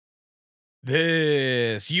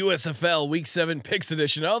This USFL Week 7 Picks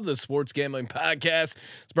edition of the Sports Gambling Podcast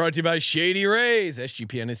is brought to you by Shady Rays.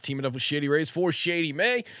 SGPN is teaming up with Shady Rays for Shady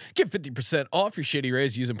May. Get 50% off your Shady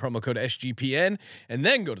Rays using promo code SGPN, and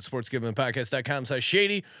then go to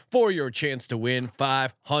sportsgamblingpodcast.com/shady for your chance to win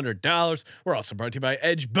 $500. We're also brought to you by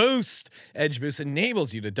Edge Boost. Edge Boost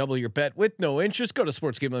enables you to double your bet with no interest. Go to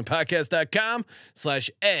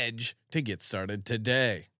sportsgamblingpodcast.com/edge to get started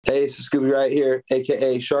today. Hey, it's Scooby right here,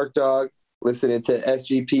 aka Shark Dog, listening to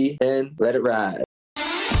SGP and let it ride.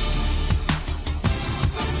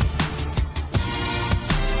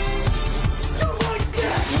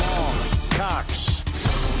 Cox.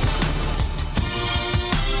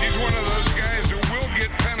 He's one of those guys who will get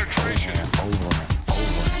penetration. Over.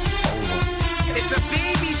 It's a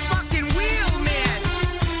baby fucking wheel, man.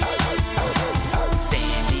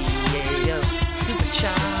 San Diego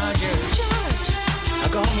Superchargers. Now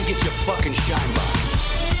go home and get your fucking shine box.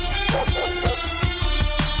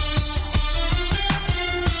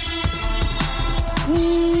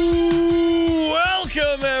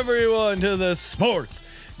 Welcome everyone to the Sports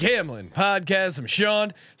Gambling Podcast. I'm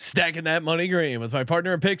Sean, stacking that money green with my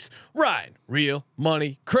partner in picks, Ryan, Real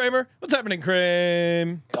Money Kramer. What's happening,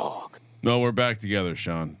 Kramer? Dog. No, we're back together,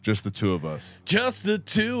 Sean. Just the two of us. Just the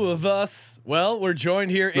two of us. Well, we're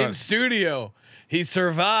joined here in studio. He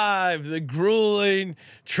survived the grueling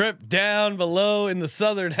trip down below in the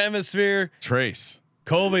southern hemisphere. Trace.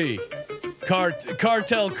 Colby.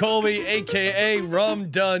 Cartel Colby, aka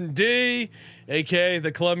Rum Dundee, aka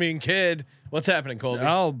the Colombian Kid. What's happening, Colby?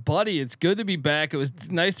 Oh, buddy, it's good to be back. It was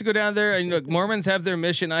nice to go down there. And look, Mormons have their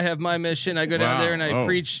mission. I have my mission. I go down there and I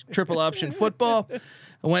preach triple option football.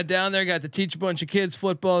 I went down there, got to teach a bunch of kids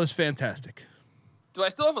football. It was fantastic. Do I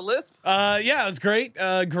still have a lisp? Yeah, it was great.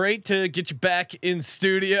 Great to get you back in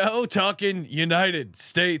studio talking United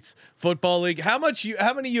States Football League. How many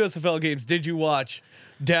USFL games did you watch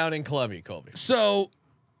down in Columbia, Colby? So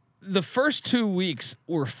the first 2 weeks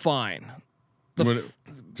were fine. What do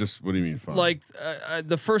you mean fine? Like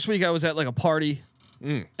the first week I was at like a party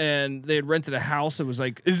and they had rented a house. It was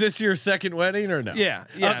like, is this your second wedding or no? Yeah.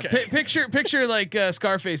 Okay. Picture like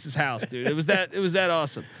Scarface's house, dude. It was that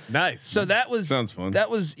awesome. Nice. So that was sounds fun. That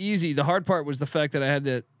was easy. The hard part was the fact that I had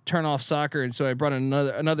to turn off soccer, and so I brought in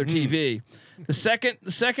another TV. The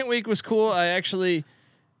second week was cool. I actually,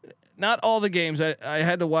 not all the games. I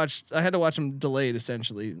had to watch them delayed,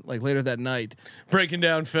 essentially, like later that night. Breaking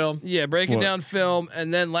down film. Yeah, down film,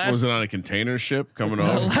 and then was it on a container ship coming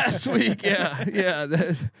on? Last week, yeah,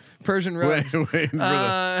 the Persian rugs.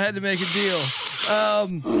 I had to make a deal.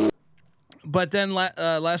 But then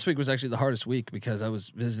last week was actually the hardest week because I was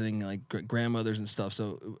visiting like grandmothers and stuff.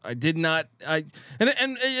 So I did not. And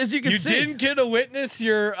as you can see, you didn't get to witness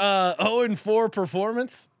your 0-4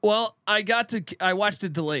 performance. Well, I watched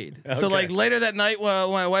it delayed. Okay. So like later that night,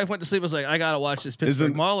 while my wife went to sleep, I was like, I gotta watch this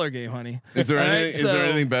Pittsburgh Mauler game, honey. Is there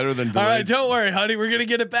anything better than delayed? All right, don't worry, honey. We're gonna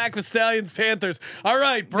get it back with Stallions Panthers. All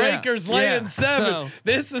right, Breakers laying 7. So,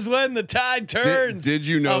 this is when the tide turns. Did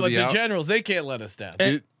you know the Generals? They can't let us down.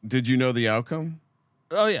 Did you know the outcome?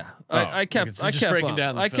 Oh yeah, I kept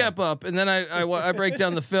up, and then I break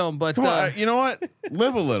down the film. But come on, you know what?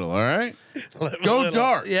 Live a little, all right. Go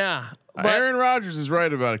dark. Yeah. But Aaron Rodgers is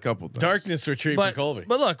right about a couple things. Darkness retreat for Colby.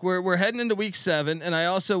 But look, we're heading into week 7, and I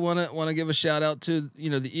also want to give a shout out to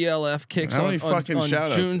the ELF kicks on June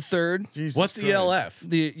 3rd. Jesus What's Christ. ELF?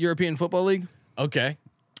 The European Football League. Okay.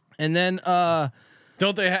 And then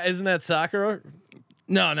don't they? Isn't that soccer?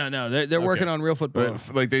 No. They're working on real football.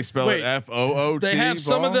 But, like they spell it FOOT. They have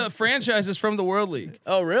some of the franchises from the World League.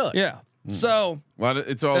 Oh, really? Yeah. So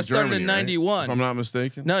it's all that started Germany, in '91. Right? If I'm not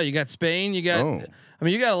mistaken. No, you got Spain. You got. I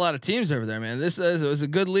mean, you got a lot of teams over there, man. This was a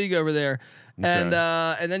good league over there, and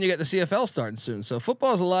then you got the CFL starting soon. So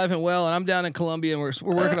football is alive and well, and I'm down in Columbia, and we're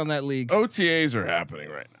working on that league. OTAs are happening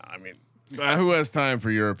right now. I mean, who has time for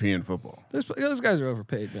European football? Those guys are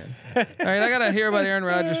overpaid, man. All right, I gotta hear about Aaron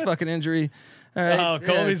Rodgers' fucking injury. All right,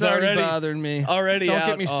 Colby's it's already bothering me. Don't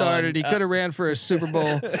get me started. He could have ran for a Super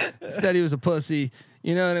Bowl. Instead, he was a pussy.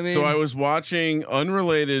 You know what I mean? So I was watching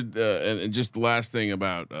unrelated, and just the last thing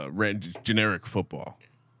about generic football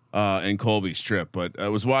and Colby's trip, but I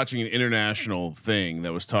was watching an international thing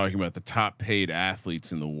that was talking about the top paid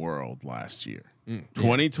athletes in the world last year.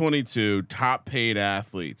 2022 top paid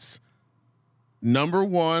athletes. Number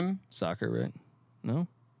 1, soccer, right? No,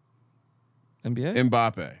 NBA.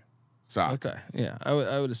 Mbappe, soccer. Okay, yeah,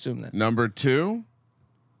 I would assume that. Number 2,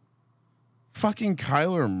 fucking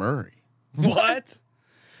Kyler Murray. What?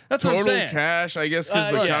 That's what I'm Total saying. cash, I guess, because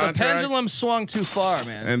the Look, the contract. pendulum swung too far,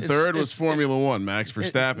 man. And third was Formula One, Max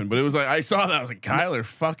Verstappen. But it was like I saw that. I was like, Kyler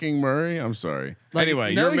fucking Murray. I'm sorry. Like,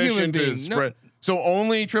 Anyway, no your mission human to being, spread. So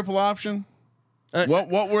only triple option. What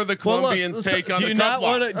were the well, look, Colombians take on Do the you not cup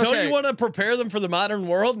want block? to? Don't Okay. you want to prepare them for the modern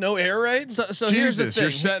world? No air raids. So here's the Jesus, thing.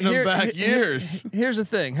 you're setting them back years. Here's the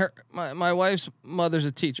thing. My wife's mother's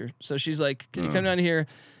a teacher, so she's like, "Can you come down here,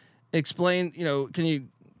 explain? Can you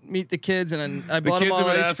meet the kids?" And then I The bought kids them have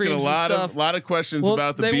all been ice asking creams a and lot stuff. of questions Well,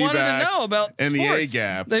 about the they wanted B-back to know about and sports. the A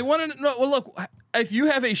gap. They wanted to know. Well, look, if you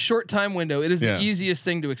have a short time window, it is Yeah. the easiest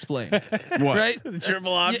thing to explain, What? right? The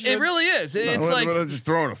triple option. It really is. It's like just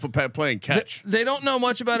throwing playing catch. they don't know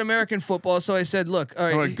much about American football, so I said, "Look, all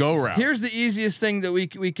How right, about go route? here's the easiest thing that we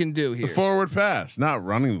can do here." The forward pass, not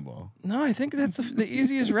running the ball. No, I think that's the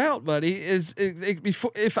easiest route, buddy.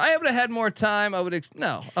 Before if I would have had more time, I would.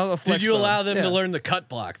 I'll go flex Did you bone. allow them Yeah. to learn the cut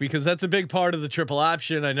block? Because that's a big part of the triple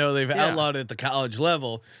option. I know they've outlawed it at the college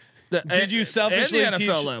level. Did you selfishly and the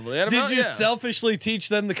NFL teach? level? They had Did about- you yeah. selfishly teach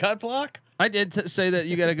them the cut block? I did say that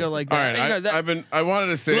you got to go like All that. right, I wanted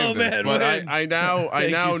to say Little this, man but wins. I now Thank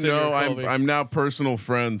you, Senator know Colby. I'm now personal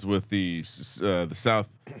friends with the South.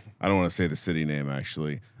 I don't want to say the city name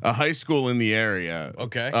actually. A high school in the area.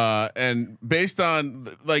 Okay. And based on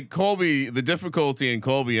like Colby, the difficulty in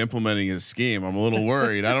Colby implementing his scheme, I'm a little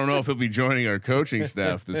worried. I don't know if he'll be joining our coaching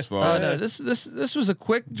staff this fall. No, this was a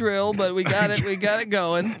quick drill, but we got it. We got it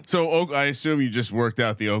going. So I assume you just worked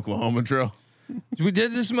out the Oklahoma drill. We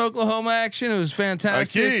did some Oklahoma action. It was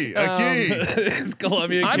fantastic. A key. These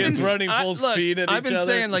Colombian I've kids been running full look, speed at I've each been other.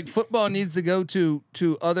 saying like football needs to go to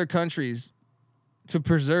other countries to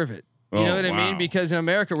preserve it. You know what I mean? Because in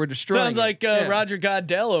America we're destroying. Sounds like Roger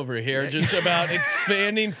Goodell over here, just about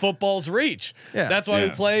expanding football's reach. Yeah. That's why we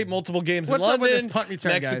Yeah. play multiple games What's in up London, with this punt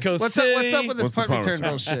return, Mexico guys? City. What's up with this What's the punt punt return return?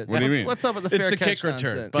 bullshit? What do you mean? What's up with the It's fair the catch kick return,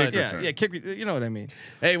 nonsense? but- kick. You know what I mean?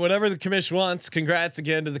 Hey, whatever the commission wants. Congrats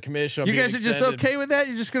again to the commission. on You being guys are just extended. okay with that?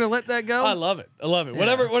 You're just gonna let that go? I love it. I love it.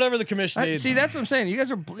 Whatever the commission needs. See, that's what I'm saying. You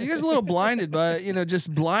guys are a little blinded by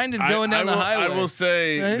just blinded going down the highway. I will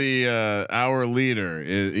say right? the our leader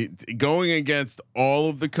is going against all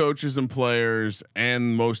of the coaches and players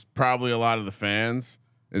and most probably a lot of the fans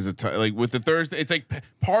is like with the Thursday. It's like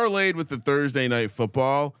parlayed with the Thursday night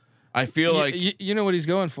football. I feel like you know what he's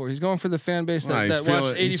going for. He's going for the fan base that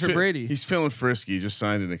watched 80 for Brady. He's feeling frisky. He just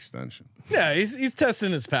signed an extension. Yeah, he's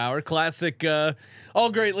testing his power. Classic. All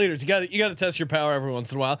great leaders. You got to test your power every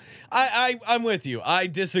once in a while. I'm with you. I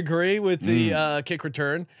disagree with the kick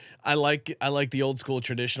return. I like the old school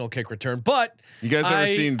traditional kick return, but You guys ever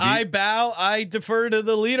seen V? I defer to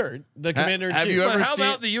the leader, the commander in have chief. you But ever how seen-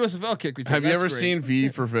 about the USFL kick return? Have you That's ever great. seen V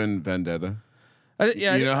for Vendetta?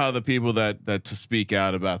 Yeah, You know how the people that to speak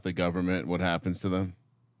out about the government, what happens to them?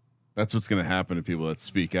 That's what's going to happen to people that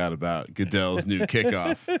speak out about Goodell's new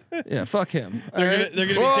kickoff. yeah. Fuck him. All They're right? gonna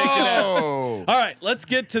be taken out. Whoa! All right, let's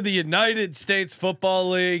get to the United States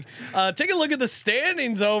Football League. Take a look at the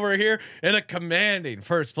standings over here in a commanding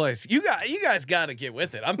first place. You guys got to get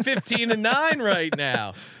with it. I'm 15-9 right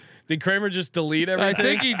now. Did Kramer just delete I everything?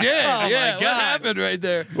 think he did. Oh yeah. my God. What happened right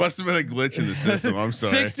there? Must have been a glitch in the system. I'm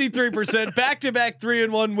sorry. 63%, back-to-back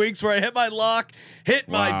 3-1 weeks where I hit my lock, hit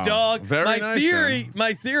my Wow. dog. Very my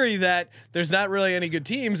nice, theory that there's not really any good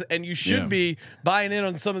teams, and you should Yeah. be buying in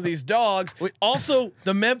on some of these dogs. Also,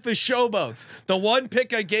 the Memphis Showboats. The one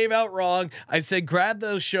pick I gave out wrong. I said grab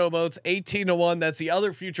those Showboats, 18-1. That's the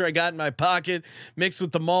other future I got in my pocket, mixed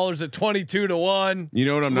with the Maulers at 22-1. You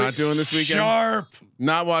know what I'm not doing this weekend? Sharp.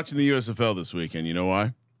 Not watching the USFL this weekend. You know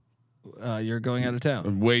why? You're going out of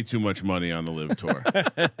town. Way too much money on the Live Tour.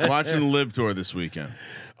 Watching the Live Tour this weekend.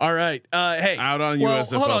 All right. Hey. Out on Well,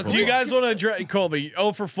 USFL. hold on. Do you guys want to address Colby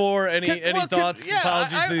 0 for 4? Any thoughts?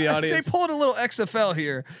 Apologies to the audience. They pulled a little XFL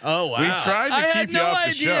here. Oh wow. We tried to I keep had you no off the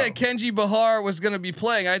idea show. Kenji Bahar was going to be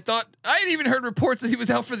playing. I had even heard reports that he was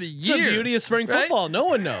out for the It's year. the beauty of spring right? football. No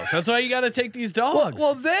one knows. That's why you got to take these dogs.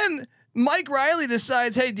 Well, then Mike Riley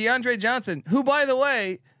decides, hey, DeAndre Johnson, who by the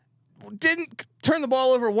way didn't turn the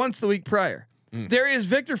ball over once the week prior. Darius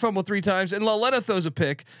Victor fumbled 3 times, and Laletta throws a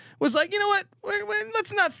pick. Was like, you know what?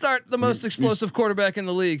 Let's not start the most explosive quarterback in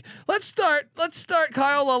the league. Let's start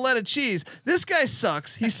Kyle Laletta Cheese. This guy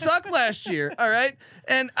sucks. He sucked last year. All right,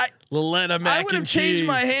 and Laletta mac I would and have changed cheese.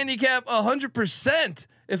 my handicap 100%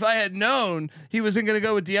 if I had known he was going to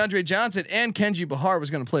go with DeAndre Johnson and Kenji Bahar was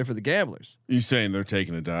going to play for the Gamblers. You saying they're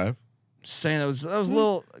taking a dive? Saying that was a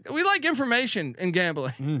little. We like information in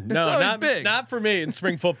gambling. No, it's always not big. not for me in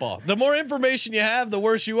spring football. The more information you have, the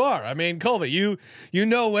worse you are. I mean, Colby, you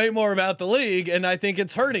know way more about the league, and I think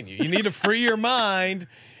it's hurting you. You need to free your mind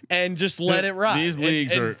and just let it ride. These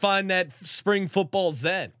leagues and are find that spring football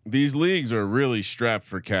zen. These leagues are really strapped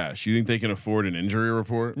for cash. You think they can afford an injury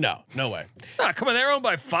report? No way. Ah, come on, they're owned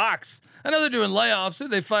by Fox. I know they're doing layoffs.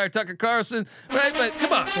 They fired Tucker Carlson, right? But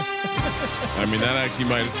come on. I mean, that actually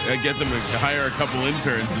might get them to hire a couple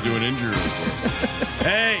interns to do an injury report.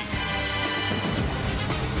 Hey,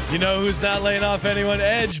 you know who's not laying off anyone?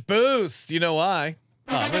 Edge Boost. You know why?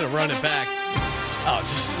 Oh, I'm gonna run it back. Oh,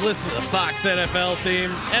 just listen to the Fox NFL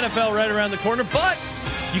theme. NFL right around the corner, but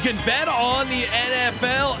you can bet on the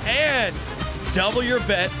NFL and double your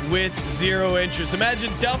bet with 0 interest.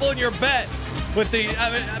 Imagine doubling your bet with the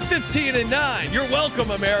 15-9. You're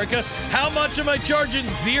welcome, America. How much am I charging?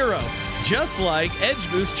 0. Just like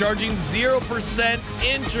Edge Boost charging 0%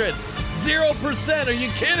 interest. 0%. Are you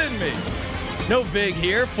kidding me? No vig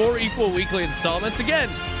here. 4 equal weekly installments.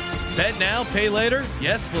 Again, bet now, pay later.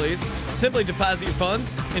 Yes, please. Simply deposit your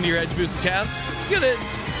funds into your Edge Boost account. You get it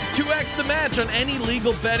 2x the match on any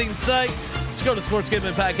legal betting site. Just go to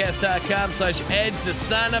sportsgamblingpodcast.com/edge to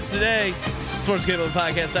sign up today.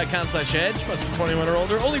 Sportsgamblingpodcast.com/edge. Must be 21 or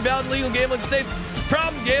older. Only valid in legal gambling states.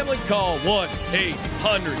 Problem gambling? Call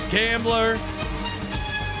 1-800-GAMBLER.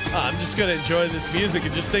 I'm just going to enjoy this music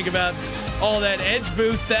and just think about all that Edge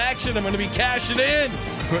Boost action. I'm going to be cashing in.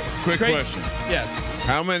 Quick question. Yes.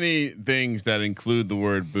 How many things that include the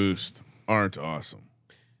word boost aren't awesome?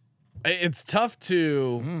 It's tough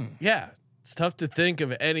to, it's tough to think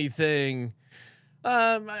of anything.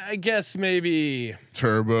 I guess maybe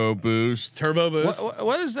Turbo boost.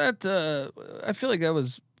 What is that? I feel like that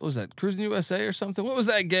was. What was that? Cruising USA or something? What was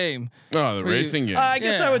that game? Oh, the racing game. I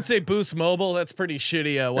guess I would say Boost Mobile. That's pretty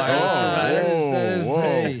shitty wireless provider. That is,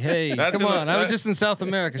 hey, That's come on. I was just in South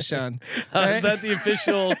America, Sean. Is that the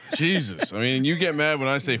official? Jesus. I mean, you get mad when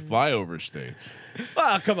I say flyover states.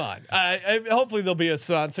 Oh, come on. Hopefully there'll be a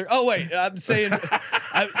sponsor. Oh, wait. I'm saying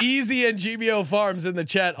Easy and GBO Farms in the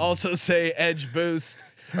chat also say Edge Boost.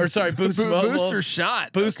 Or sorry, Boost Mobile. Booster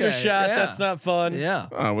shot. Booster shot. Yeah. That's not fun. Yeah.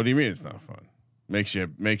 Oh, what do you mean it's not fun? Makes you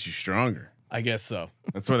stronger. I guess so.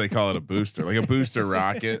 That's why they call it a booster, like a booster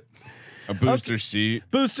rocket, a booster seat.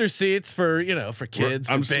 Booster seats for kids,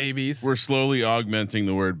 for babies. We're slowly augmenting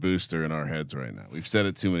the word booster in our heads right now. We've said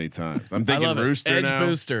it too many times. I'm thinking rooster Edge now.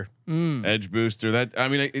 Booster. Edge booster. That I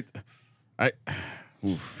mean,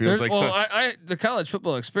 feels like the college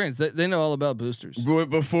football experience. They know all about boosters.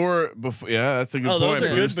 Before, yeah, that's a good point. Those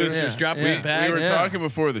are good boosters. Yeah. Dropping Yeah. bags. We were talking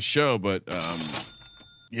before the show, but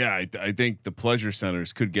yeah, I think the pleasure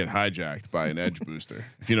centers could get hijacked by an edge booster,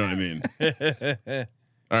 if you know what I mean.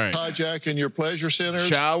 All right, hijacking your pleasure centers.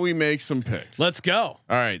 Shall we make some picks? Let's go. All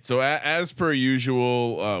right. So as per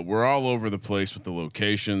usual, we're all over the place with the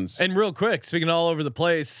locations. And real quick, speaking all over the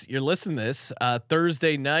place, you're listening to this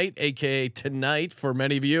Thursday night, aka tonight for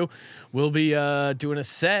many of you. We'll be doing a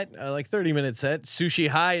set, like 30-minute set, Sushi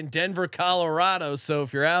High in Denver, Colorado. So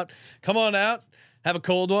if you're out, come on out. Have a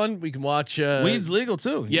cold one. We can watch. Weed's legal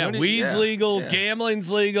too. Yeah, weed's legal. Yeah.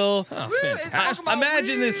 Gambling's legal. Oh, fantastic!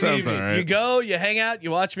 Imagine this evening. Right. You go, you hang out,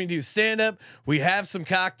 you watch me do stand up. We have some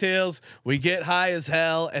cocktails. We get high as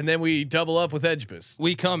hell, and then we double up with Edge Boost.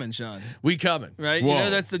 We coming, Sean. We coming. Right? Whoa. You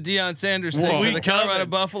know that's the Deion Sanders thing for the Colorado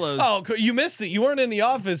Buffaloes. Oh, you missed it. You weren't in the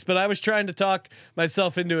office, but I was trying to talk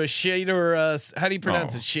myself into a shader. How do you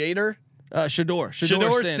pronounce it? Shader. Shador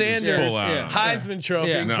Sanders, Heisman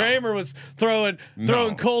Trophy. Yeah. No. Kramer was throwing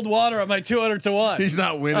cold water on my 200-1. He's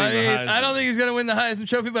not winning. I don't think he's going to win the Heisman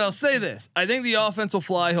Trophy, but I'll say this: I think the offense will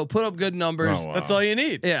fly. He'll put up good numbers. Oh, wow. That's all you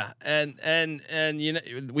need. Yeah, and you know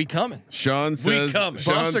we coming. Sean says, Buffs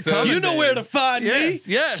are coming. You know where to find me.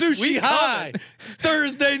 Yes, Sushi High,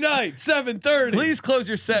 Thursday night, 7:30. Please close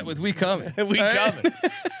your set with "We coming." We coming.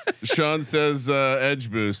 Sean says Edge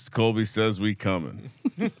Boost. Colby says we coming.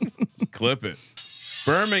 Clip it.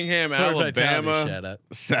 Birmingham, Alabama.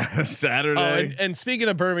 Saturday. And speaking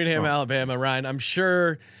of Birmingham, Alabama, Ryan, I'm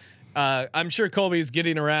sure Colby's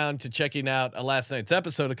getting around to checking out last night's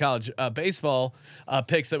episode of college baseball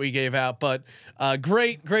picks that we gave out. But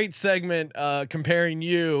great segment comparing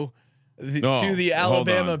you to the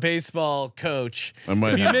Alabama baseball coach.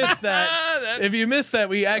 If you missed that,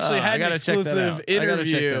 we actually had an exclusive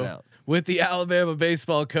interview with the Alabama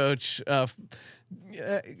baseball coach.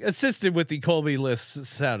 Assisted with the Colby list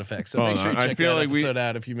sound effects. So make sure you check that episode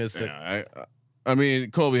out if you missed it. I mean,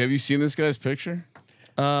 Colby, have you seen this guy's picture?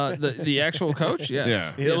 The actual coach?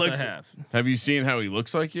 Yes. Yeah. Yes, I have. Have you seen how he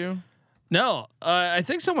looks like you? No, I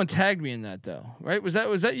think someone tagged me in that though. Right? Was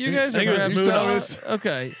that you guys? I think it was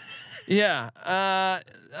okay. Yeah.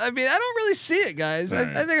 I mean, I don't really see it, guys. All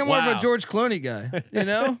right. I think I'm more of Wow. a George Clooney guy. You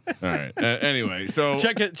know. All right. Anyway, so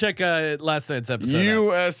Check last night's episode. out.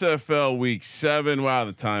 USFL Week 7. Wow,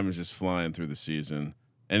 the time is just flying through the season.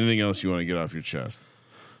 Anything else you want to get off your chest?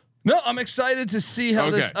 No, I'm excited to see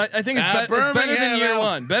how this. I think it's, it's better than Birmingham, year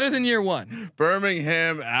one. Better than year one.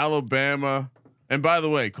 Birmingham, Alabama. And by the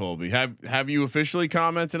way, Colby, have you officially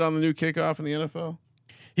commented on the new kickoff in the NFL?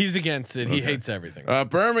 He's against it. He hates everything.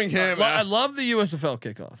 Birmingham. I love the USFL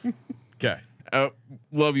kickoff. Okay.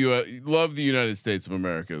 Love you. Love the United States of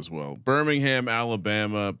America as well. Birmingham,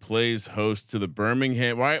 Alabama plays host to the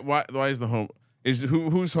Birmingham. Why is the home?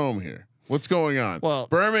 Who's home here? What's going on? Well,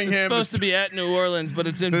 Birmingham it's supposed to be at New Orleans, but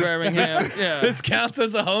it's in Birmingham. Yeah. This counts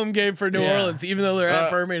as a home game for New Orleans, even though they're at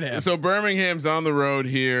Birmingham. So Birmingham's on the road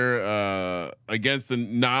here against the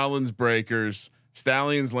Nolans Breakers.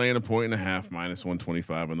 Stallions laying 1.5 minus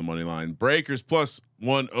 125 on the money line. Breakers plus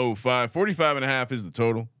 105. 45.5 is the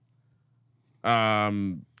total.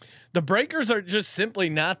 The Breakers are just simply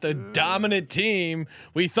not the dominant team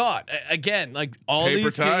we thought. Again, like all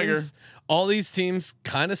these teams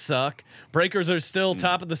kind of suck. Breakers are still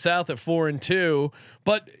top of the South at 4-2,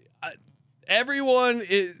 but everyone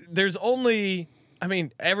there's only. I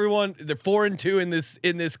mean, everyone they're 4-2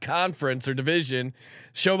 in this conference or division.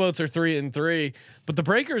 Showboats are 3-3, but the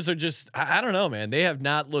Breakers are just I don't know, man. They have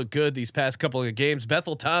not looked good these past couple of games.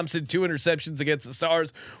 Bethel Thompson 2 interceptions against the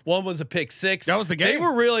Stars. One was a pick six. That was the game. They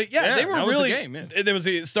were really they were that was really the game, yeah. There was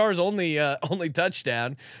the Stars only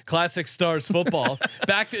touchdown. Classic Stars football.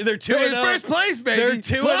 Back to they're 2-0. First place, baby.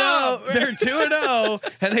 They're 2-0. Wow. They're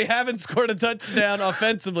 2-0, and they haven't scored a touchdown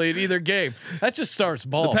offensively in either game. That's just Stars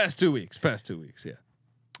ball. The past 2 weeks. Yeah.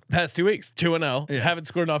 Past 2 weeks, 2-0. Haven't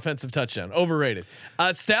scored an offensive touchdown. Overrated.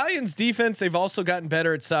 Stallions defense, they've also gotten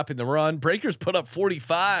better at stopping the run. Breakers put up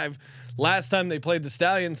 45 last time they played the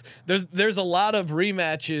Stallions. There's a lot of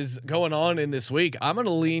rematches going on in this week. I'm going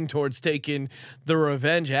to lean towards taking the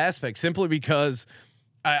revenge aspect simply because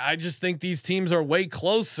I just think these teams are way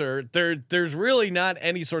closer. There's really not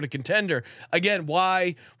any sort of contender. Again,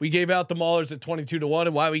 why we gave out the Maulers at 22-1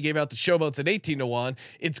 and why we gave out the Showboats at 18-1.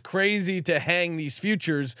 It's crazy to hang these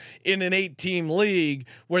futures in an 8-team league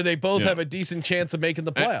where they both have a decent chance of making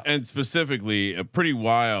the playoffs. And specifically, pretty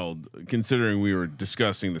wild considering we were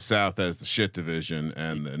discussing the South as the shit division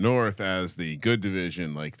and the North as the good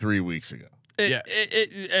division like 3 weeks ago.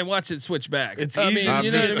 And watch it switch back. It's easy to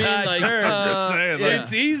see a tide turn. I'm just saying,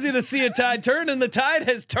 It's easy to see a tide turn, and the tide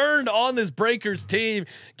has turned on this Breakers team.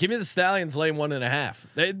 Give me the Stallions laying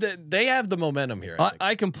 1.5. They have the momentum here.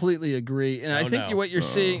 I completely agree, and I think what you're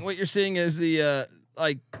seeing is the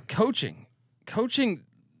like coaching.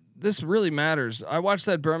 This really matters. I watched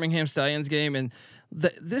that Birmingham Stallions game, and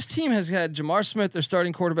this team has had Jamar Smith, their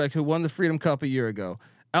starting quarterback, who won the Freedom Cup a year ago,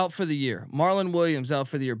 out for the year. Marlon Williams out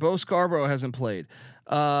for the year. Bo Scarborough hasn't played.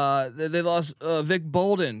 They lost Vic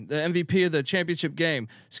Bolden, the MVP of the championship game.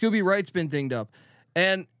 Scooby Wright's been dinged up,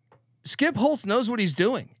 and Skip Holtz knows what he's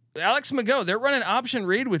doing. Alex Mago, they're running option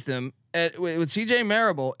read with them with CJ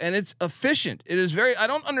Marable, and it's efficient. It is very. I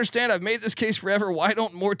don't understand. I've made this case forever. Why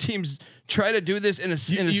don't more teams try to do this in a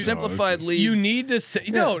simplified league? You need to say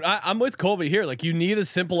no. I'm with Colby here. Like you need a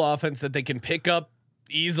simple offense that they can pick up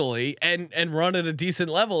easily and run at a decent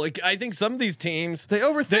level. Like I think some of these teams they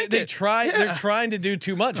overthink they're trying to do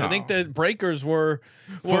too much. I think the Breakers were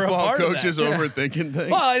football a part coaches of that. overthinking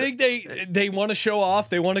things. Well, I think they want to show off.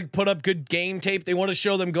 They want to put up good game tape. They want to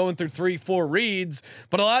show them going through 3-4 reads.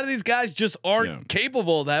 But a lot of these guys just aren't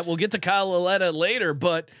capable of that. We'll get to Kyle Laletta later,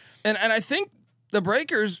 but and I think the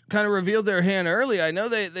Breakers kind of revealed their hand early. I know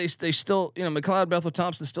they still, McLeod Bethel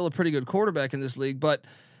Thompson's still a pretty good quarterback in this league, but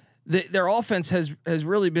their offense has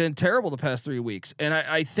really been terrible the past 3 weeks, and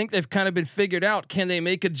I think they've kind of been figured out. Can they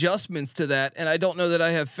make adjustments to that? And I don't know that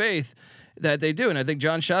I have faith that they do. And I think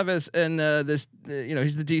John Chavez and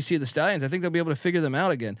he's the DC of the Stallions. I think they'll be able to figure them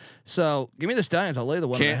out again. So give me the Stallions. I'll lay the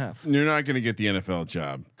 1.5. You're not going to get the NFL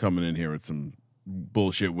job coming in here with some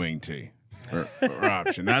bullshit wing tee or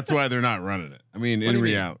option. That's why they're not running it. I mean, in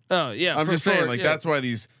reality. Oh yeah, I'm just saying that's why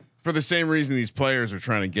for the same reason these players are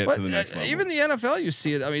trying to get to the next level. Even the NFL, you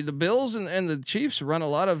see it. I mean, the Bills and the Chiefs run a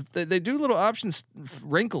lot of. They do little options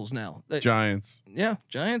wrinkles now. Giants. Yeah,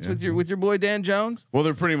 Giants with your boy Dan Jones. Well,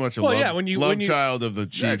 they're pretty much a love child of the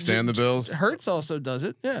Chiefs and the Bills. Hurts also does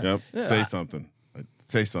it. Yeah. Yep. Yeah. Say something.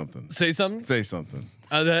 Say something. Say something. Say something.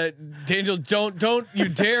 Daniel, don't you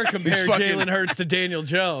dare compare Jalen Hurts to Daniel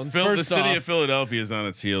Jones. The First city off, of Philadelphia is on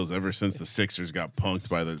its heels ever since the Sixers got punked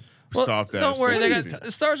by the soft ass. Don't worry, Sixers.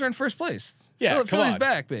 the Stars are in first place. Yeah, Philly's on.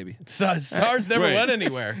 back, baby. Stars never went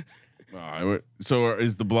anywhere. So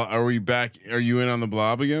is the blob? Are we back? Are you in on the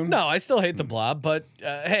blob again? No, I still hate the blob, but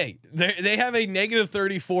hey, they have a negative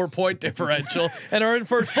 34 point differential and are in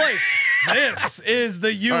first place. This is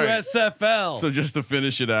the USFL. So just to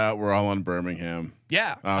finish it out, we're all on Birmingham.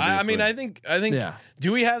 Yeah, I mean, I think. Yeah.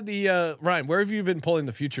 Do we have the Ryan? Where have you been pulling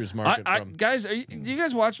the futures market from? Guys, do you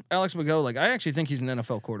guys watch Alex McGough? Like, I actually think he's an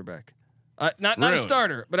NFL quarterback. Not a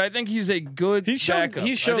starter, but I think he's a good backup.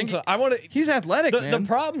 He's shown. I want to. He's athletic. The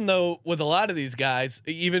problem though with a lot of these guys,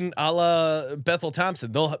 even a la Bethel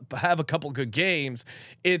Thompson, they'll have a couple good games.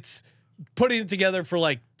 It's putting it together for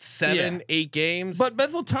like 7-8 games. But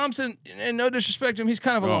Bethel Thompson, and no disrespect to him, he's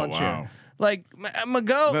kind of a lawn chair. Wow. Like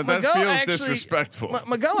McGoh, That McGoh feels actually, disrespectful.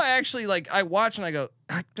 McGoh actually, like, I watch and I go,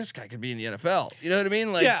 this guy could be in the NFL. You know what I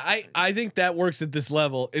mean? Like, yeah, I think that works at this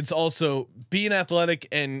level. It's also being athletic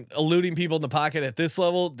and eluding people in the pocket at this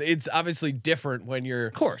level. It's obviously different when you're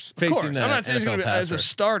facing that. I'm not saying he's going to be as a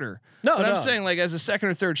starter. No, but I'm saying like as a second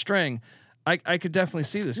or third string, I could definitely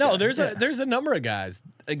see this. No, guy. there's a number of guys.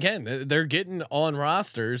 Again, they're getting on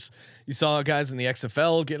rosters. You saw guys in the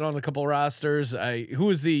XFL getting on a couple rosters.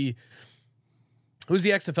 Who's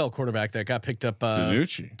the XFL quarterback that got picked up?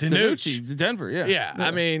 DiNucci, Denver. Yeah. Yeah.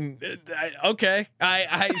 I mean, okay.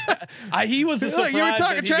 He was a surprise. You were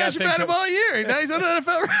talking trash about him all year. Now he's on an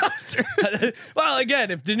NFL roster. Well, again,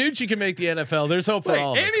 if DiNucci can make the NFL, there's hope for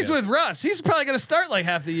all of us. And he's with Russ. He's probably going to start like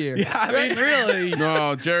half the year. Yeah, I mean, really.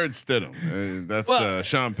 No, Jared Stidham. That's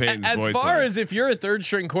Sean Payton's as boy. Far as if you're a third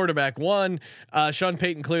string quarterback, one, Sean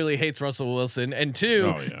Payton clearly hates Russell Wilson, and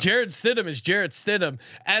two, Jared Stidham is Jared Stidham.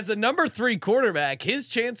 As a number 3 quarterback, his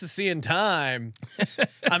chance of seeing time.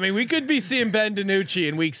 I mean, we could be seeing Ben DiNucci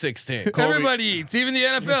in week 16. Everybody eats, even the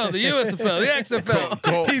NFL, the USFL, the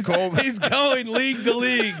XFL. He's going league to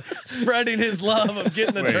league, spreading his love of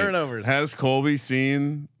getting the turnovers. Has Colby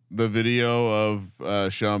seen the video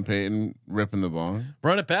of Sean Payton ripping the bong?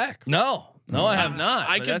 Run it back. No, I have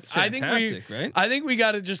not. That's fantastic, right? I think we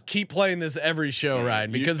got to just keep playing this every show,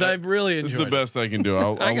 Ryan, because I've really enjoyed it. This is the best I can do.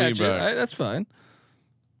 I'll lean back. That's fine.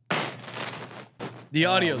 The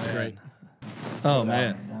audio's great. Oh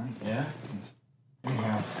man. Yeah.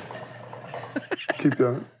 Keep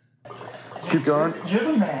going. Keep going.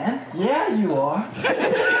 You're the man. Yeah, you are.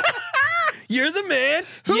 You're the man.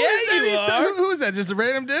 Who is that? Just a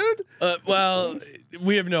random dude? Well,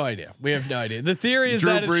 we have no idea. The theory is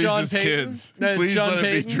that it's Sean Payton. Kids. Please let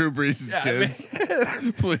it be Drew Brees' kids.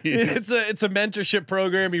 Please. It's a mentorship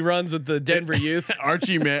program he runs with the Denver youth.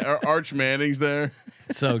 Arch Manning's there.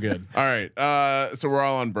 So good. All right. So we're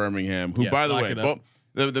all on Birmingham, who, by the way,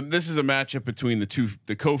 this is a matchup between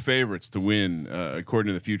the co-favorites to win, according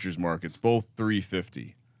to the futures markets, both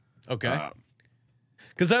 350. Okay.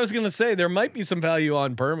 Because I was going to say there might be some value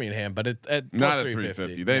on Birmingham, but at not at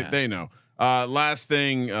 350. They know. Last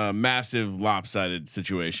thing, massive lopsided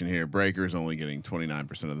situation here. Breaker's only getting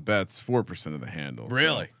 29% of the bets, 4% of the handle.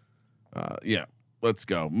 Really? So, yeah. Let's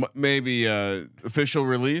go. Maybe official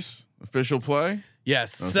release, official play.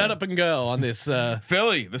 Yes, okay. Set up and go on this.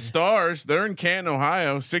 Philly, the Stars. They're in Canton,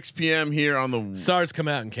 Ohio. 6 p.m. here on the Stars come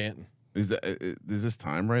out in Canton. Is this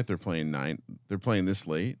time right? They're playing 9. They're playing this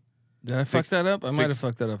late. Did I fuck that up? I might have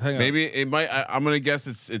fucked that up. Hang on. Maybe it might. I'm gonna guess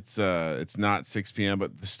it's not 6 p.m.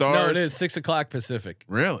 But the Stars. No, it is 6 o'clock Pacific.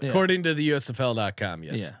 Really? According to the USFL.com.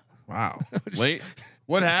 Yes. Yeah. Wow. Late.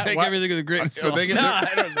 What happened? Take everything with a grain of salt.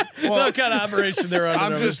 I don't know. What kind of operation they're on.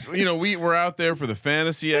 I'm just, we're out there for the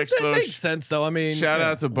Fantasy Expo. That makes sense, though. I mean, shout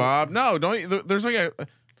out to Bob. No, don't. There's like a.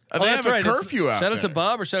 They have a curfew out there. Shout out to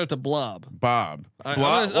Bob or shout out to Blob? Bob. I'm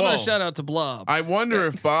gonna shout out to Blob. I wonder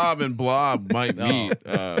if Bob and Blob might meet.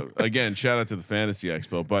 Again, shout out to the Fantasy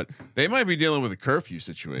Expo, but they might be dealing with a curfew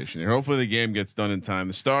situation here. Hopefully the game gets done in time.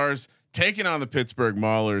 The Stars taking on the Pittsburgh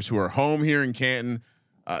Maulers, who are home here in Canton.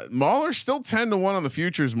 Maulers still 10-1 on the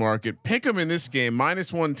futures market. Pick them in this game,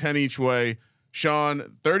 -110 each way.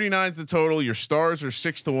 Sean, 39's the total. Your Stars are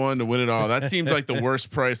 6-1 to win it all. That seems like the worst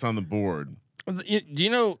price on the board. You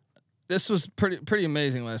know, this was pretty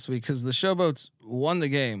amazing last week because the Showboats won the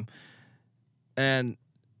game, and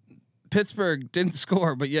Pittsburgh didn't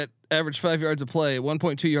score, but yet averaged 5 yards of play,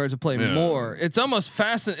 1.2 yards of play more. It's almost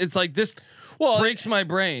fascinating. It's like this. Well, breaks my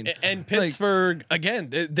brain. And Pittsburgh, again,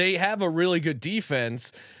 they have a really good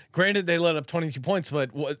defense. Granted, they let up 22 points,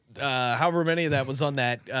 but however many of that was on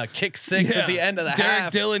that kick 6 at the end of the Derek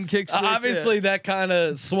half. Dillon kick 6. Obviously, that kind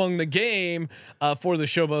of swung the game for the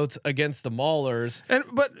Showboats against the Maulers.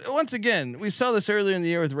 But once again, we saw this earlier in the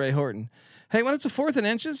year with Ray Horton. Hey, when it's a 4th and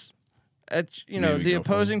inches, at the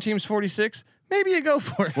opposing team's 46. maybe you go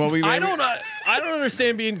for it. Well, I don't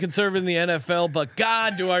understand being conservative in the NFL, but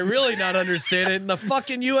God, do I really not understand it in the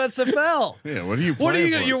fucking USFL? Yeah, what are you? What are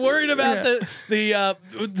you? For? You're worried about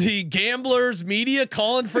the gamblers media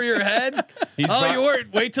calling for your head? You're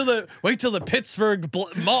worried. Wait till the Pittsburgh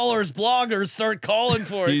Maulers bloggers start calling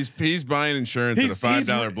for it. He's buying insurance at a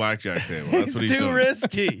 $5 blackjack table. That's what he's too doing.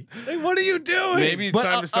 risky. Like, what are you doing? Maybe it's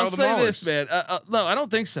time to sell I'll the say Maulers. this, man. No, I don't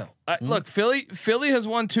think so. Look, Philly has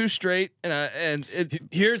won 2 straight, and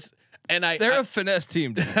they're a finesse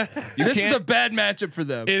team. Dude. This is a bad matchup for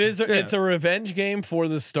them. It is. It's a revenge game for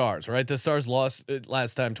the Stars, right? The Stars lost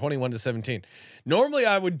last time, 21-17. Normally,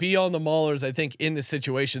 I would be on the Maulers. I think in this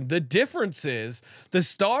situation, the difference is the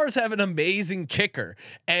Stars have an amazing kicker,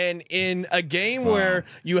 and in a game where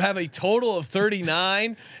you have a total of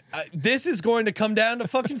 39. This is going to come down to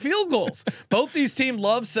fucking field goals. Both these teams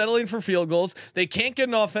love settling for field goals. They can't get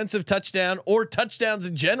an offensive touchdown or touchdowns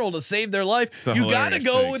in general to save their life. You got to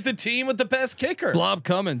go with the team with the best kicker. Blob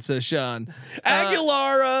Cummins, says Sean.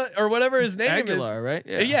 Aguilar or whatever his name is. Aguilar, right?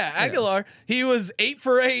 Yeah, Aguilar. He was 8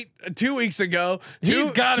 for 8 2 weeks ago.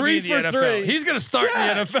 He's got to be in the NFL. 3. He's going to start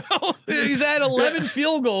in the NFL. He's had 11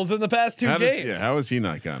 field goals in the past 2 games. How has he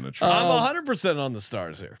not gotten a try? I'm 100% on the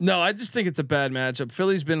Stars here. No, I just think it's a bad matchup.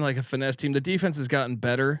 Philly's been like a finesse team. The defense has gotten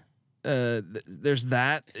better. There's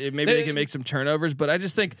that. Maybe they can make some turnovers, but I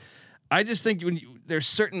just think when there's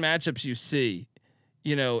certain matchups you see,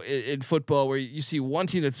 in football where you see one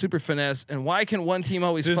team that's super finesse, and why can one team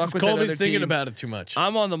always fuck with another team? Thinking about it too much.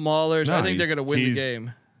 I'm on the Maulers. I think they're going to win the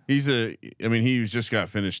game. He's just got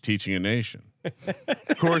finished teaching a nation.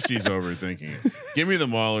 Of course he's overthinking it. Give me the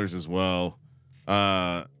Maulers as well.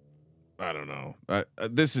 I don't know.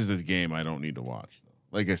 This is a game I don't need to watch.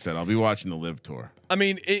 Like I said, I'll be watching the Live Tour. I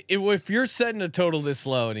mean, if you're setting a total this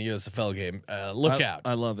low in a USFL game, look out.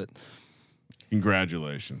 I love it.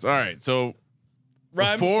 Congratulations. All right, so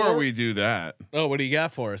Ryan, before we do that, what do you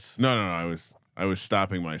got for us? No. I was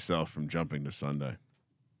stopping myself from jumping to Sunday.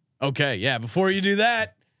 Okay, yeah. Before you do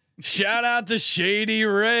that, shout out to Shady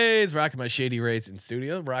Rays, rocking my Shady Rays in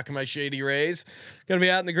studio, rocking my Shady Rays. Gonna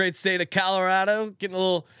be out in the great state of Colorado, getting a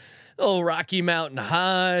little Rocky Mountain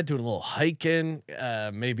High, doing a little hiking,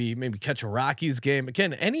 maybe catch a Rockies game.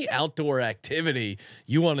 Again, any outdoor activity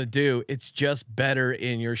you want to do, it's just better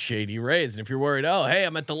in your Shady Rays. And if you're worried, hey,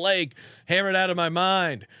 I'm at the lake, hammered out of my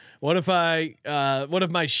mind. What if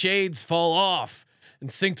my shades fall off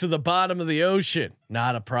and sink to the bottom of the ocean?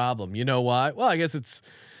 Not a problem. You know why? Well, I guess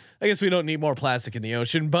we don't need more plastic in the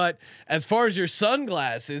ocean, but as far as your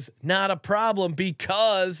sunglasses, not a problem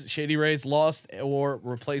because Shady Rays lost or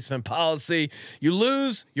replacement policy. You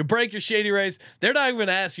lose, you break your Shady Rays. They're not even going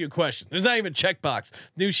to ask you a question. There's not even a checkbox.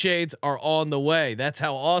 New shades are on the way. That's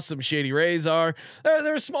how awesome Shady Rays are.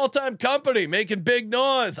 They're a small time company making big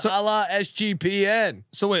noise, a la SGPN.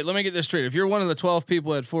 So wait, let me get this straight. If you're one of the 12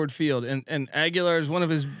 people at Ford Field and Aguilar is one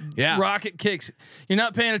of his rocket kicks, you're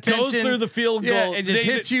not paying attention. Goes through the field goal and just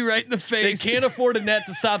hits you right in the face. They can't afford a net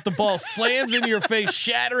to stop the ball. Slams into your face,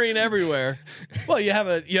 shattering everywhere. Well, you have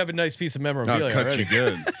a nice piece of memorabilia. Cuts you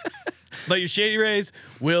good. But your Shady Rays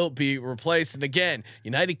will be replaced. And again,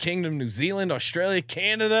 United Kingdom, New Zealand, Australia,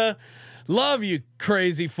 Canada. Love you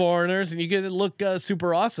crazy foreigners, and you get to look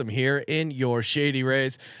super awesome here in your Shady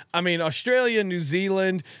Rays. I mean, Australia, New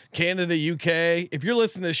Zealand, Canada, UK. If you're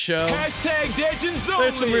listening to this show,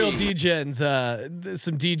 there's some real D-gens,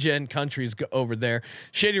 some D-gen countries over there.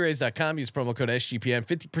 ShadyRays.com. Use promo code SGPN.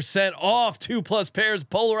 50% off 2+ pairs of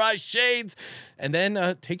polarized shades. And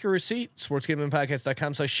then take your receipt.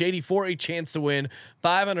 SportsGamblingPodcast.com/Shady for a chance to win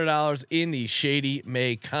 $500 in the Shady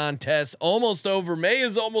May contest. Almost over. May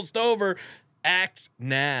is almost over. Act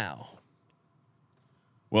now.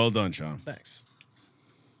 Well done, Sean. Thanks.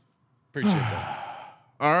 Appreciate that.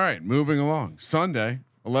 All right, moving along. Sunday,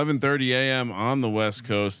 11:30 a.m. on the West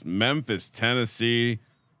Coast, Memphis, Tennessee.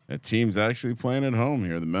 That team's actually playing at home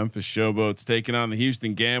here. The Memphis Showboats taking on the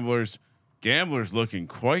Houston Gamblers. Gamblers looking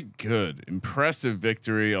quite good. Impressive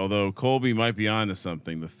victory, although Colby might be onto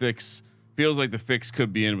something. The fix feels like the fix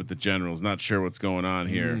could be in with the Generals. Not sure what's going on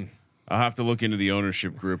here. I'll have to look into the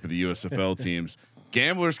ownership group of the USFL teams.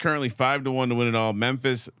 Gamblers currently 5-1 to win it all.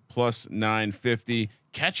 Memphis plus 950.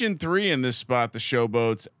 Catching 3 in this spot. The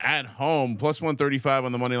Showboats at home plus 135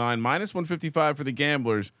 on the money line. Minus 155 for the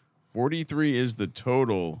Gamblers. 43 is the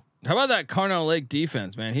total. How about that Carnell Lake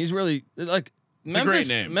defense, man? He's really like it's Memphis.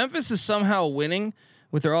 A great name. Memphis is somehow winning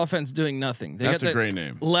with their offense doing nothing. That's a great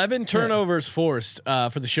name. 11 turnovers forced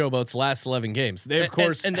for the Showboats last 11 games. They of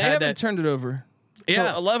course and they haven't turned it over.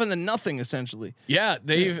 Yeah, so 11-0 essentially. Yeah,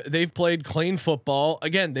 they've played clean football.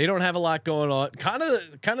 Again, they don't have a lot going on. Kind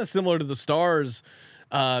of similar to the Stars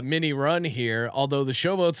mini run here. Although the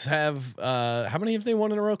Showboats have how many have they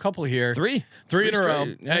won in a row? A couple here. Three in a row.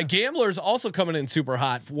 straight, yeah. Gamblers also coming in super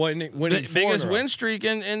hot, winning biggest win streak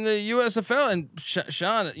in the USFL. And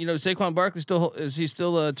Sean, you know, Saquon Barkley is he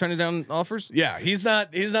still turning down offers? Yeah, he's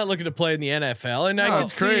not looking to play in the NFL, and I can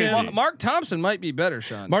it's see crazy. him. Mark Thompson might be better,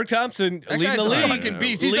 Sean. Mark Thompson That leading guy's the a league. fucking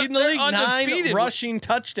beast. He's Leading the they're league, undefeated. 9 rushing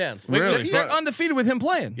touchdowns. Really? They're undefeated with him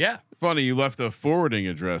playing. Yeah. Funny, you left a forwarding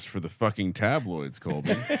address for the fucking tabloids,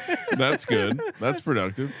 Colby. That's good. That's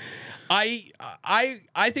productive. I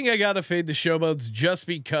think I gotta fade the Showboats just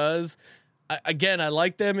because. Again, I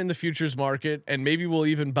like them in the futures market, and maybe we'll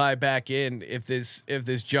even buy back in if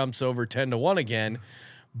this jumps over 10-1 again.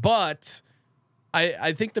 But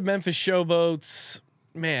I think the Memphis Showboats,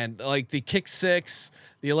 man, like the kick 6,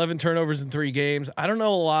 the 11 turnovers in 3 games. I don't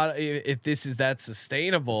know a lot if this is that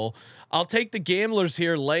sustainable. I'll take the Gamblers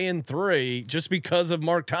here laying 3 just because of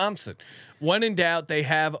Mark Thompson. When in doubt, they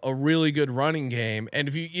have a really good running game, and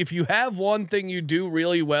if you have one thing you do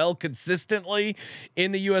really well consistently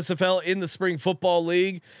in the USFL, in the Spring Football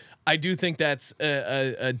League, I do think that's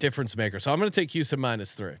a difference maker. So I'm going to take Houston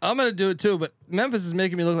 -3. I'm going to do it too, but Memphis is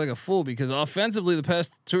making me look like a fool because offensively, the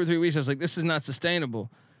past 2 or 3 weeks, I was like, this is not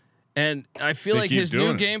sustainable. And I feel like his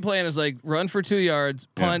new game plan is like run for 2 yards,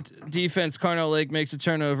 punt, defense. Carnell Lake makes a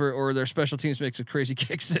turnover, or their special teams makes a crazy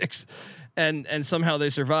kick 6, and somehow they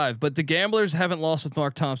survive. But the Gamblers haven't lost with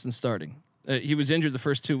Mark Thompson starting. He was injured the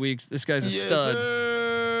first 2 weeks. This guy's a stud.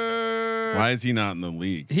 Why is he not in the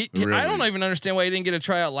league? I don't even understand why he didn't get a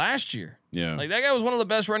tryout last year. Yeah, like that guy was one of the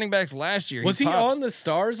best running backs last year. Was he on the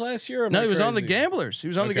Stars last year? No, he was on the Gamblers. He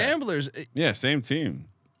was on the Gamblers. Yeah, same team.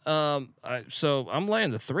 So I'm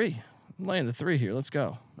laying the 3. I'm laying the 3 here. Let's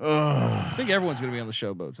go. I think everyone's going to be on the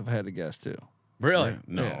Showboats if I had to guess too. Really?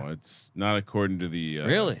 No, it's not according to the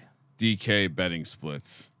really DK betting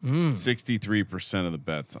splits. 63% of the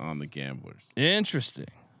bets on the Gamblers. Interesting.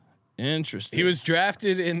 He was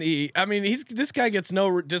drafted in the. I mean, this guy gets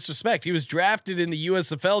no disrespect. He was drafted in the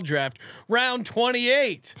USFL draft, round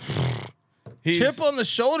 28. He's chip on the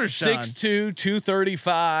shoulder, 6'2",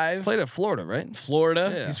 235. Played at Florida, right?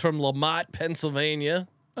 Florida. Yeah. He's from Lamont, Pennsylvania.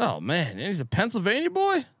 Oh man, and he's a Pennsylvania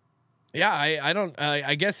boy. Yeah, I don't.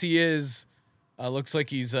 I guess he is. Looks like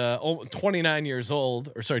he's 29 years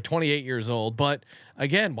old, or sorry, 28 years old. But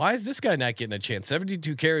again, why is this guy not getting a chance?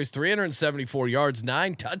 72 carries, 374 yards,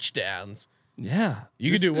 9 touchdowns. Yeah,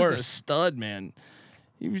 you could do worse. A stud, man.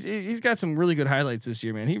 He's got some really good highlights this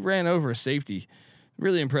year, man. He ran over a safety.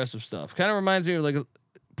 Really impressive stuff. Kind of reminds me of like a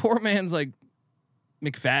poor man's like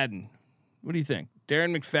McFadden. What do you think?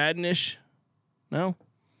 Darren McFadden-ish? No?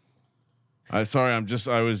 Sorry,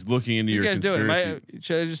 I was looking into your conspiracy.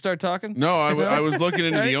 Should I just start talking? No, I was looking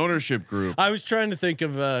into the ownership group. I was trying to think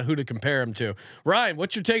of who to compare him to. Ryan,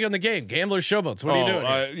 what's your take on the game? Gamblers, Showboats. What are you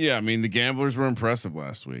doing? Yeah, I mean the Gamblers were impressive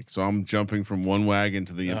last week, so I'm jumping from one wagon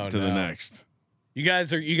to the next. You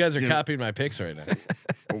guys are copying my picks right now.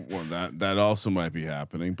 Well, that also might be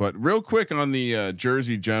happening. But real quick on the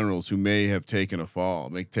Jersey Generals who may have taken a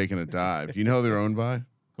dive. Do you know who they're owned by,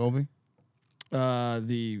 Colby?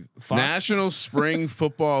 The Fox? National Spring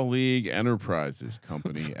Football League Enterprises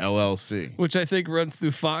Company LLC, which I think runs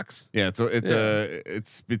through Fox. Yeah,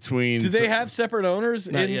 it's between. Do they have separate owners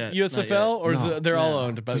in USFL, or is they're all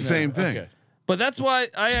owned by the same thing? Okay. But that's why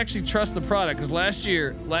I actually trust the product, because last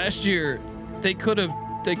year they could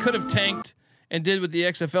have tanked and did what the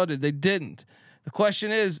XFL did. They didn't. The question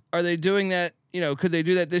is, are they doing that? You know, could they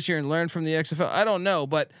do that this year and learn from the XFL? I don't know,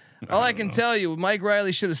 but all I can tell you, Mike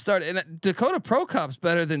Riley should have started. And Dakota Pro Cop's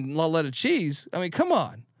better than Laletta Cheese. I mean, come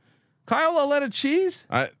on, Kyle Laletta Cheese.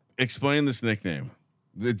 Explain this nickname.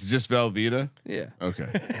 It's just Velveeta. Yeah. Okay.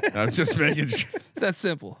 I'm just making sure. It's that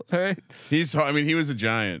simple. All right. He was a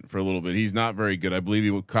giant for a little bit. He's not very good. I believe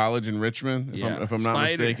he went to college in Richmond, if I'm not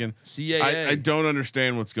mistaken. CAA. I don't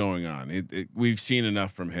understand what's going on. We've seen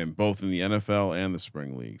enough from him, both in the NFL and the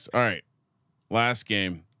spring leagues. All right. Last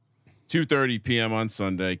game, 2:30 p.m. on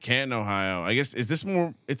Sunday, Canton, Ohio. I guess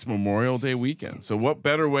it's Memorial Day weekend. So what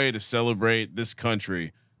better way to celebrate this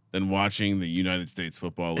country than watching the United States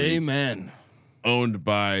Football League? Amen. Owned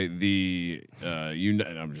by the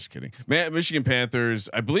I'm just kidding. Michigan Panthers.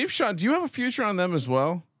 I believe, Sean, do you have a future on them as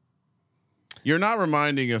well? You're not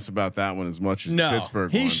reminding us about that one as much as the Pittsburgh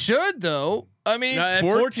he one. should though. I mean,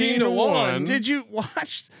 14-1. Did you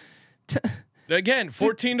watch? Again,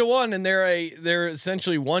 14-1, and they're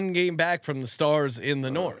essentially one game back from the Stars in the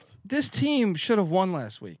North. This team should have won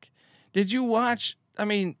last week. Did you watch? I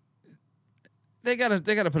mean, they gotta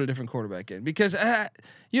put a different quarterback in, because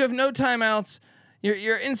you have no timeouts.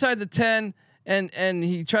 You're inside the 10, and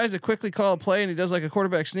he tries to quickly call a play and he does like a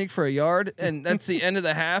quarterback sneak for a yard, and that's the end of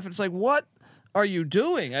the half. It's like, what are you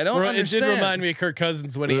doing? I don't understand. It did remind me of Kirk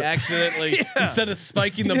Cousins when he accidentally, instead of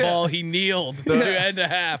spiking the ball, he kneeled to end a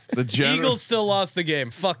half. The Eagles still lost the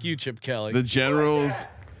game. Fuck you, Chip Kelly. The Generals,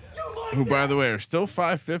 who by the way are still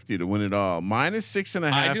 550 to win it all,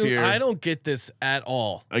 -6.5 here. I don't get this at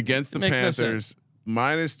all against the Panthers.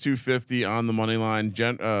 -250 on the money line.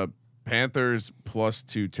 Panthers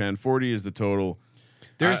 +210. 40 is the total.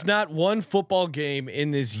 There's not one football game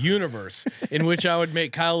in this universe in which I would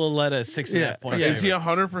make Kyle Lauletta 6.5 points. Is he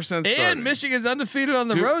 100% starting? And Michigan's undefeated on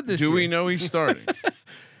the road this year. Do we know he's starting?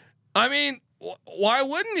 I mean, why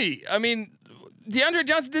wouldn't he? I mean, DeAndre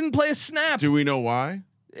Johnson didn't play a snap. Do we know why?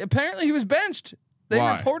 Apparently he was benched. They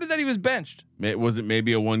reported that he was benched. Was it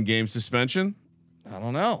maybe a 1-game suspension? I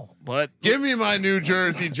don't know, but give me my New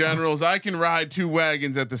Jersey Generals. I can ride 2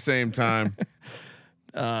 wagons at the same time.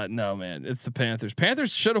 No, man, it's the Panthers.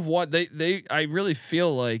 Panthers should have won. I really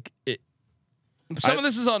feel like it. Some of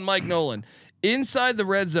this is on Mike Nolan. Inside the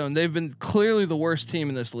red zone, they've been clearly the worst team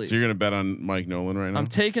in this league. So you're going to bet on Mike Nolan right now? I'm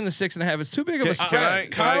taking the 6.5. It's too big of a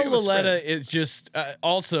spread. Kyle Lauletta is just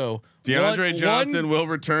also DeAndre Johnson will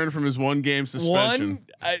return from his 1-game suspension.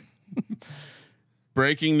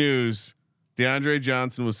 Breaking news. DeAndre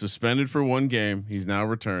Johnson was suspended for 1 game. He's now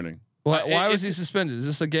returning. Why was he suspended? Is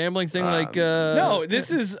this a gambling thing? No,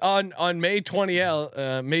 this is on May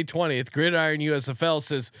 20th. Gridiron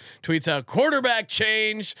USFL tweets out quarterback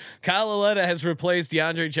change. Kyle Lauletta has replaced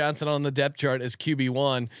DeAndre Johnson on the depth chart as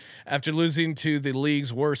QB1 after losing to the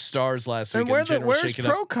league's worst stars last week. And where's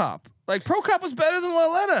Pro Cop? Like Pro Cop was better than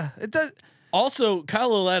Lauletta. It does. Also, Kyle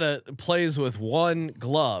Lauletta plays with 1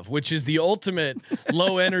 glove, which is the ultimate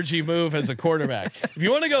low energy move as a quarterback. If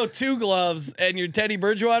you want to go 2 gloves and you're Teddy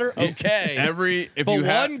Bridgewater, okay. If you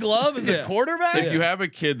have 1 glove as a quarterback, if you have a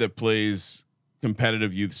kid that plays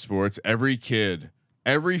competitive youth sports, every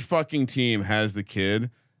fucking team has the kid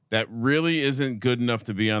that really isn't good enough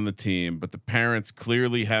to be on the team, but the parents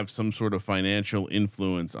clearly have some sort of financial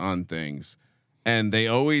influence on things. And they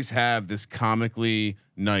always have this comically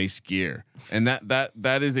nice gear, and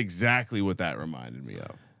that is exactly what that reminded me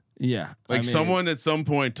of. Yeah, like someone at some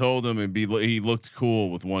point told him he looked cool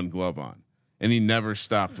with 1 glove on, and he never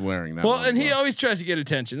stopped wearing that. Well, and he always tries to get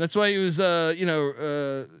attention. That's why he was,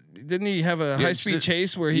 didn't he have a high-speed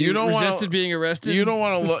chase where he resisted being arrested? You don't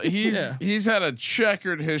want to look. He's had a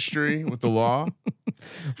checkered history with the law.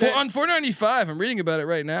 On 495, I'm reading about it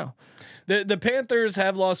right now. The Panthers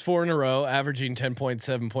have lost 4 in a row, averaging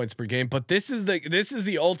 10.7 points per game. But this is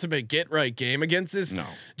the ultimate get right game against this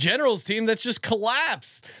Generals team that's just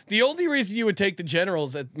collapsed. The only reason you would take the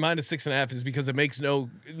Generals at -6.5 is because it makes no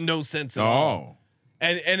sense at all.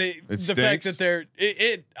 And the fact that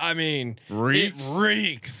it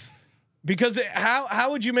reeks. Because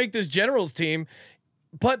how would you make this Generals team?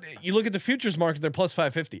 But you look at the futures market, they're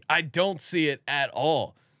 +550. I don't see it at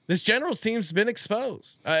all. This Generals team's been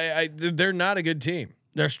exposed. They're not a good team.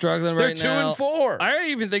 They're struggling right now. They're 2-4. I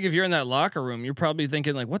even think if you're in that locker room, you're probably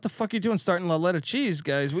thinking like, "What the fuck are you doing starting Lauletta Cheese,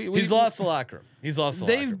 guys?" He's lost the locker room.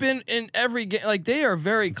 They've been in every game. Like they are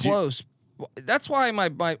very close. That's why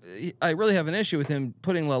I really have an issue with him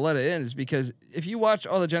putting Lauletta in, is because if you watch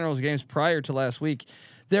all the Generals games prior to last week,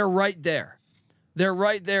 they're right there. They're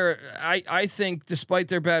right there. I think despite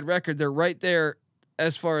their bad record, they're right there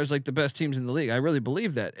as far as like the best teams in the league. I really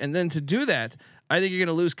believe that. And then to do that, I think you're going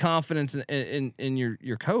to lose confidence in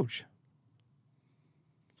your coach.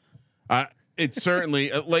 It's certainly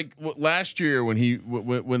like last year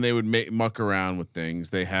when they would muck around with things,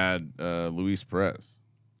 they had Luis Perez.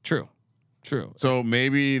 True. So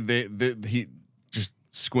maybe he just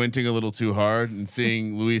squinting a little too hard and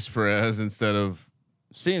seeing Luis Perez instead of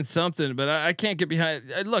seeing something, but I can't get behind.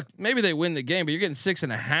 Look, maybe they win the game, but you're getting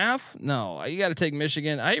 6.5. No, you got to take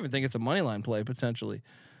Michigan. I even think it's a money line play potentially.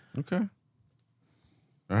 Okay.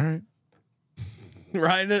 All right.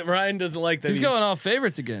 Ryan doesn't like that. He's going off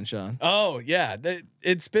favorites again, Sean. Oh yeah,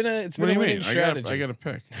 it's been a winning strategy. I got a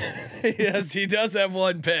pick. Yes, he does have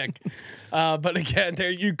 1 pick, but again,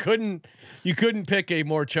 you couldn't pick a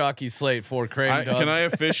more chalky slate for Crane. Can I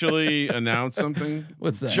officially announce something?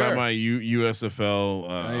 What's that? About my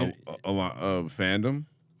USFL fandom.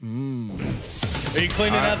 Are you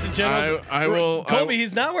cleaning out the Generals? I will. Colby,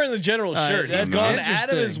 he's not wearing the General shirt. He's gone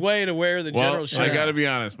out of his way to wear the General shirt. I got to be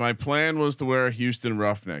honest. My plan was to wear a Houston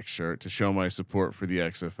Roughnecks shirt to show my support for the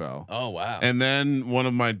XFL. Oh wow! And then one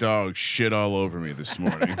of my dogs shit all over me this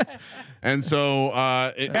morning. And so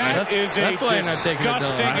that's why you're not taking a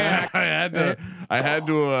dog. I had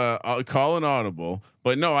to call an audible,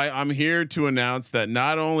 but no, I'm here to announce that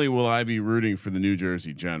not only will I be rooting for the New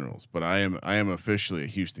Jersey Generals, but I am officially a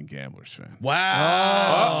Houston Gamblers fan.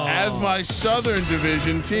 Wow. As my Southern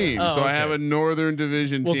Division team, so I have a Northern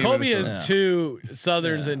Division team. Well, Kobe has 2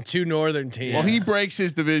 Southerns and 2 Northern teams. Well, he breaks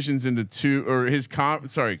his divisions into 2, or his kind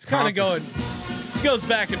of going. Goes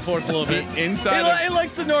back and forth a little bit. Inside, he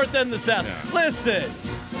likes the North and the South. Yeah. Listen,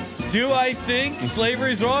 do I think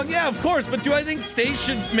slavery's wrong? Yeah, of course. But do I think states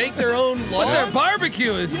should make their own laws? But their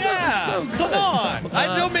barbecue is so good. Come on,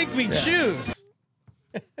 don't make me choose.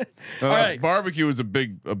 All right, barbecue was a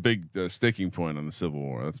big sticking point on the Civil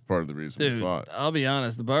War. That's part of the reason we fought. I'll be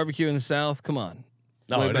honest, the barbecue in the South. Come on.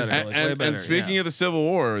 No, and speaking of the Civil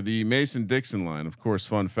War, the Mason-Dixon line, of course,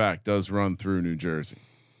 fun fact, does run through New Jersey.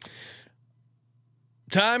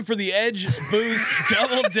 Time for the Edge Boost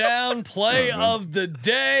Double Down Play of the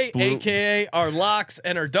Day, aka our locks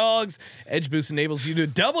and our dogs. Edge Boost enables you to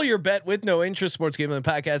double your bet with no interest.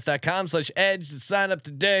 SportsGamblingPodcast.com/edge to sign up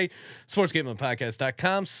today.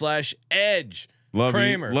 SportsGamblingPodcast.com/edge.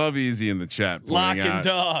 Love Easy in the chat. Lock and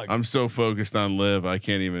dog. I'm so focused on live, I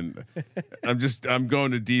can't even. I'm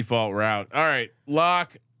going to default route. All right,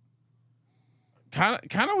 lock. Kind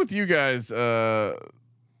of with you guys.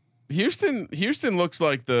 Houston looks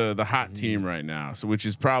like the hot team right now, so which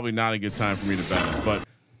is probably not a good time for me to bet them, but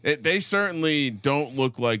they certainly don't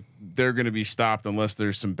look like they're going to be stopped unless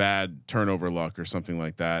there's some bad turnover luck or something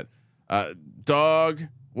like that. Dog.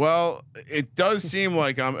 Well, it does seem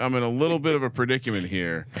like I'm in a little bit of a predicament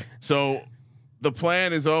here. So the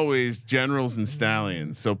plan is always Generals and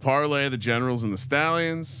Stallions. So parlay the Generals and the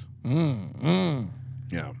Stallions.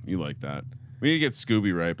 Yeah, you like that. We need to get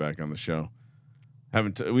Scooby right back on the show.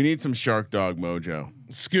 We need some Shark Dog mojo.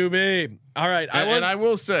 Scooby. All right. I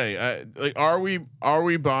will say, are we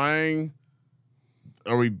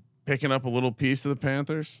picking up a little piece of the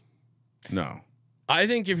Panthers? No. I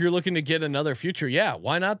think if you're looking to get another future, yeah,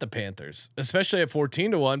 why not the Panthers, especially at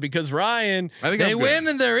 14-1? Because Ryan, I think they win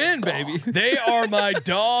and they're in, baby. They are my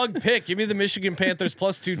dog pick. Give me the Michigan Panthers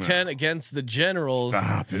plus 210 against the Generals.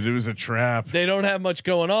 Stop it! It was a trap. They don't have much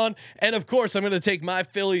going on, and of course, I'm going to take my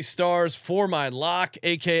Philly Stars for my lock,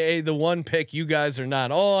 aka the one pick you guys are not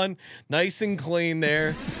on. Nice and clean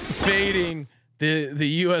there, fading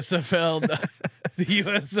the USFL, the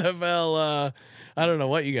USFL. I don't know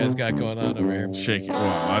what you guys got going on over here. Shake it. Well,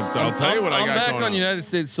 I'll tell you what I got back going on United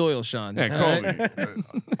States soil, Sean. Yeah, call me.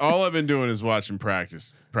 All I've been doing is watching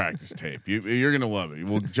practice tape. You're gonna love it.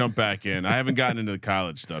 We'll jump back in. I haven't gotten into the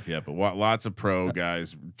college stuff yet, but lots of pro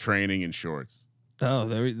guys training in shorts. Oh,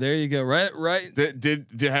 there you go. Right.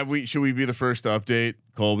 Should we be the first to update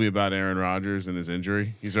Colby about Aaron Rodgers and his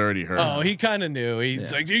injury? He's already hurt. Oh, he kind of knew.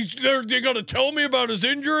 He's like, they're gonna tell me about his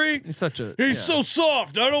injury. He's so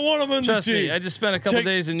soft. I don't want him in the team. Me, I just spent a couple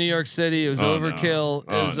days in New York City. It was overkill.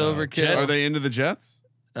 No. It was overkill. Are they into the Jets?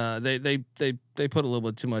 They put a little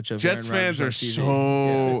bit too much of Jets fans are so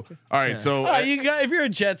all right. So if you're a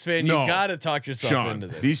Jets fan, you got to talk yourself into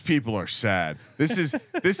this. These people are sad. This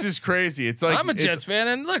is crazy. It's like I'm a Jets fan,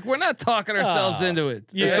 and look, we're not talking ourselves into it.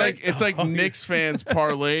 It's like Knicks fans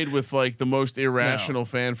parlayed with like the most irrational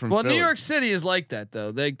fan from. Well, Philly. New York City is like that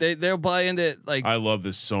though. They'll buy into it. Like I love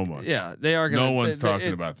this so much. Yeah, they are. No one's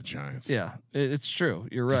talking about the Giants. Yeah, it's true.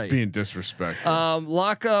 You're right. Just being disrespectful.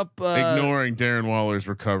 Lock up. Ignoring Darren Waller's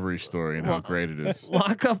recovery story and how great it is.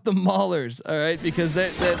 Lock up the Maulers, all right, because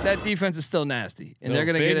that defense is still nasty, and they're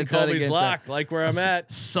going to get it done against lock, like where I'm at.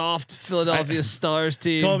 Soft Philadelphia Stars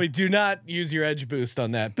team. Colby, do not use your edge boost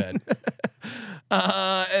on that bet.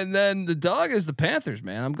 And then the dog is the Panthers,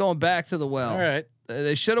 man. I'm going back to the well. All right,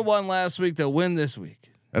 they should have won last week. They'll win this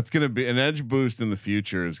week. That's going to be an edge boost in the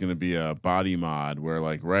future. Is going to be a body mod where,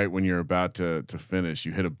 like, right when you're about to finish,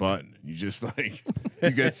 you hit a button, and you just like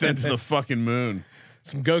you get sent to the fucking moon.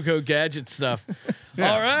 Some go-go gadget stuff.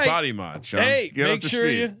 Yeah, all right, body mod. Sean. Hey, make sure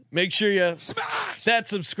you smash that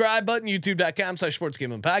subscribe button.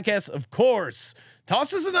 YouTube.com/sportsgamingpodcast. Of course,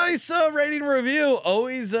 toss us a nice rating review.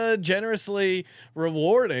 Always generously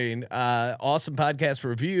rewarding. Awesome podcast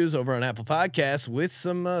reviews over on Apple Podcasts with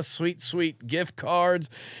some sweet gift cards.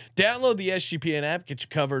 Download the SGPN app. Get you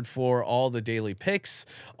covered for all the daily picks,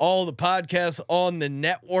 all the podcasts on the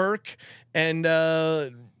network, and.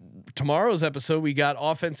 Tomorrow's episode, we got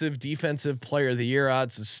offensive, defensive player of the year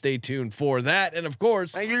odds. So stay tuned for that. And of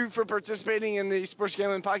course, thank you for participating in the Sports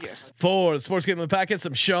Gambling Podcast. For the Sports Gambling Podcast,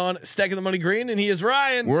 I'm Sean, stacking the money green, and he is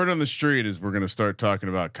Ryan. Word on the street is we're going to start talking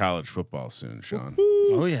about college football soon, Sean.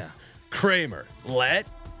 Oh yeah, Kramer, let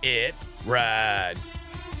it ride.